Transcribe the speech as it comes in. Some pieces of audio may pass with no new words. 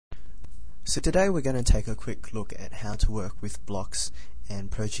So today we're going to take a quick look at how to work with blocks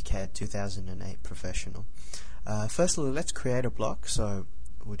and progeCAD 2008 Professional. Firstly, let's create a block. So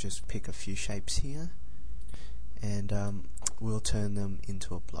we'll just pick a few shapes here and we'll turn them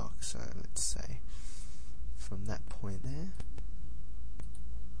into a block. So let's say from that point there.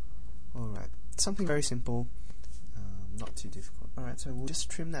 Alright, something very simple, not too difficult. Alright, so we'll just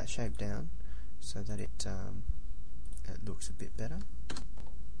trim that shape down so that it looks a bit better.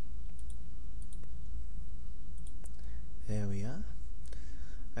 There we are.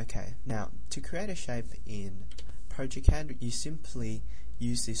 Okay, now to create a shape in progeCAD, you simply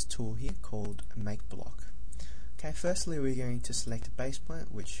use this tool here called Make Block. Okay, firstly we're going to select a base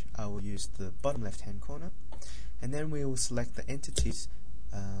point, which I will use the bottom left hand corner, and then we will select the entities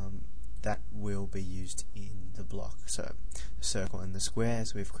that will be used in the block. So the circle and the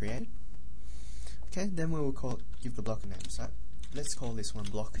squares we've created. Okay, then we will give the block a name. So let's call this one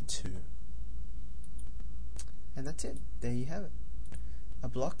block 2. And that's it. There you have it. A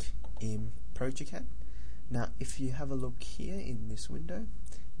block in progeCAD. Now if you have a look here in this window,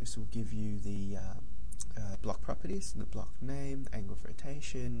 this will give you the block properties, the block name, angle of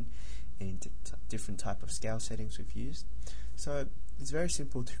rotation, and different type of scale settings we've used. So it's very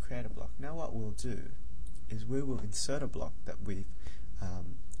simple to create a block. Now what we'll do is we will insert a block that we've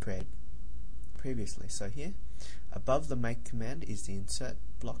created previously. So here, above the make command is the insert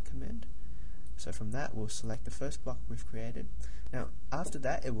block command. So from that we'll select the first block we've created. Now after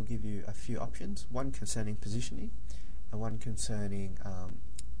that it will give you a few options, one concerning positioning and one concerning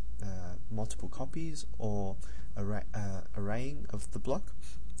multiple copies or arraying of the block.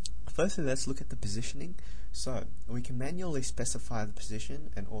 Firstly, let's look at the positioning. So we can manually specify the position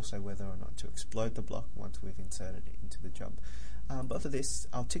and also whether or not to explode the block once we've inserted it into the job. But for this,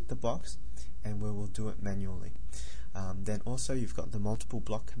 I'll tick the box and we will do it manually. Then also you've got the multiple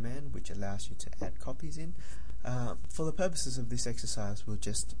block command, which allows you to add copies in. For the purposes of this exercise, we'll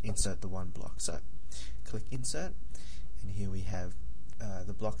just insert the one block. So click insert, and here we have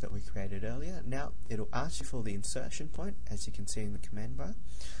the block that we created earlier. Now it'll ask you for the insertion point, as you can see in the command bar.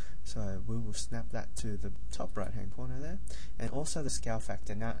 So we will snap that to the top right hand corner there, and also the scale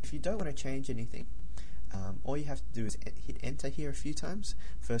factor. Now if you don't want to change anything, all you have to do is hit enter here a few times,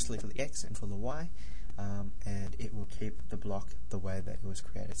 firstly for the X and for the Y, and it will keep the block the way that it was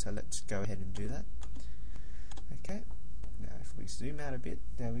created. So let's go ahead and do that. Okay, now if we zoom out a bit,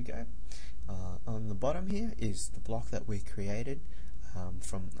 there we go. On the bottom here is the block that we created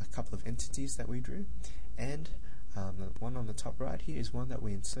from a couple of entities that we drew, and the one on the top right here is one that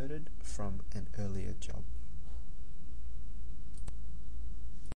we inserted from an earlier job.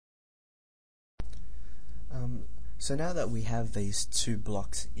 So now that we have these two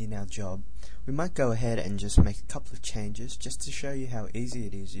blocks in our job, we might go ahead and just make a couple of changes just to show you how easy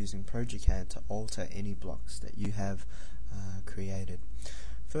it is using progeCAD to alter any blocks that you have created.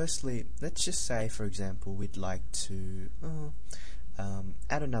 Firstly, let's just say, for example, we'd like to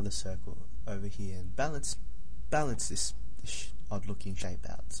add another circle over here and balance this odd looking shape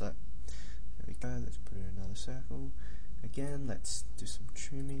out. So there we go, let's put in another circle. Again, let's do some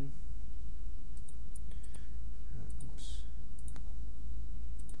trimming. Oops.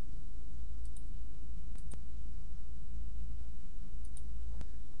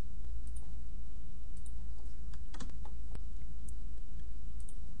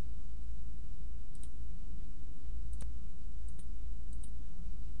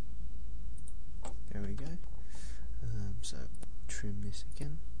 There we go. So trim this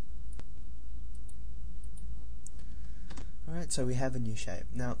again. Alright, so we have a new shape.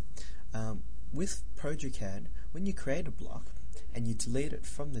 Now with progeCAD, when you create a block and you delete it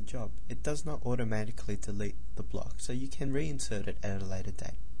from the job, it does not automatically delete the block, so you can reinsert it at a later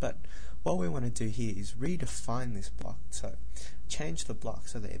date. But what we want to do here is redefine this block, so change the block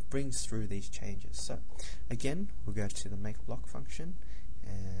so that it brings through these changes. So again, we'll go to the make block function,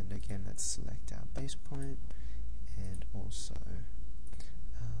 and again let's select our base point and also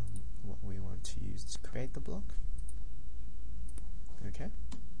what we want to use to create the block. Okay.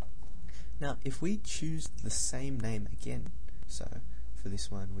 Now if we choose the same name again, so for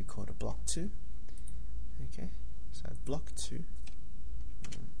this one we call it block 2. Okay, so block 2.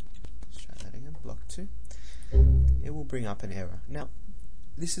 Let's try that again, block 2. It will bring up an error. Now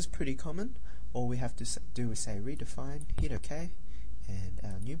this is pretty common. All we have to do is say redefine, hit OK, and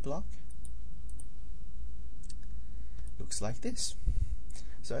our new block looks like this.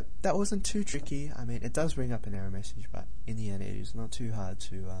 So that wasn't too tricky. I mean, it does bring up an error message, but in the end it is not too hard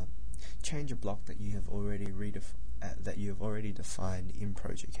to change a block that you have already defined in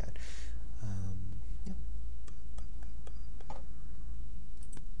progeCAD. Yep.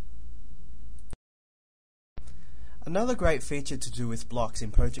 Another great feature to do with blocks in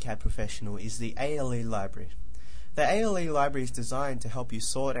progeCAD Professional is the AOE Library. The AOE Library is designed to help you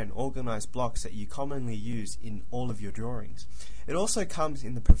sort and organize blocks that you commonly use in all of your drawings. It also comes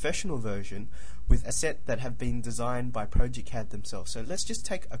in the professional version with a set that have been designed by progeCAD themselves. So let's just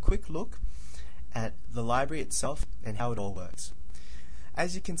take a quick look at the library itself and how it all works.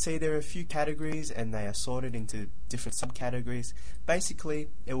 As you can see, there are a few categories and they are sorted into different subcategories. Basically,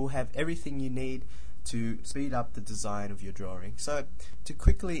 it will have everything you need to speed up the design of your drawing. So to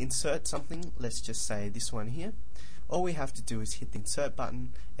quickly insert something, let's just say this one here, all we have to do is hit the insert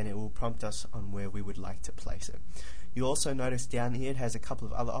button and it will prompt us on where we would like to place it. You also notice down here it has a couple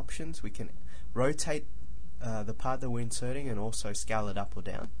of other options. We can rotate the part that we're inserting and also scale it up or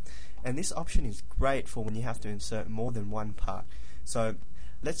down. And this option is great for when you have to insert more than one part. So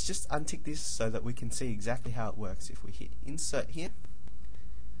let's just untick this so that we can see exactly how it works. If we hit insert here,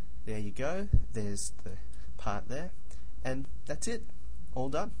 there you go, there's the part there, and that's it, all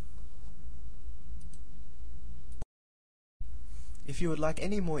done. If you would like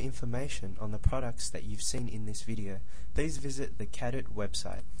any more information on the products that you've seen in this video, please visit the CADit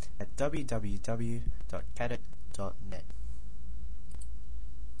website at www.cadit.net.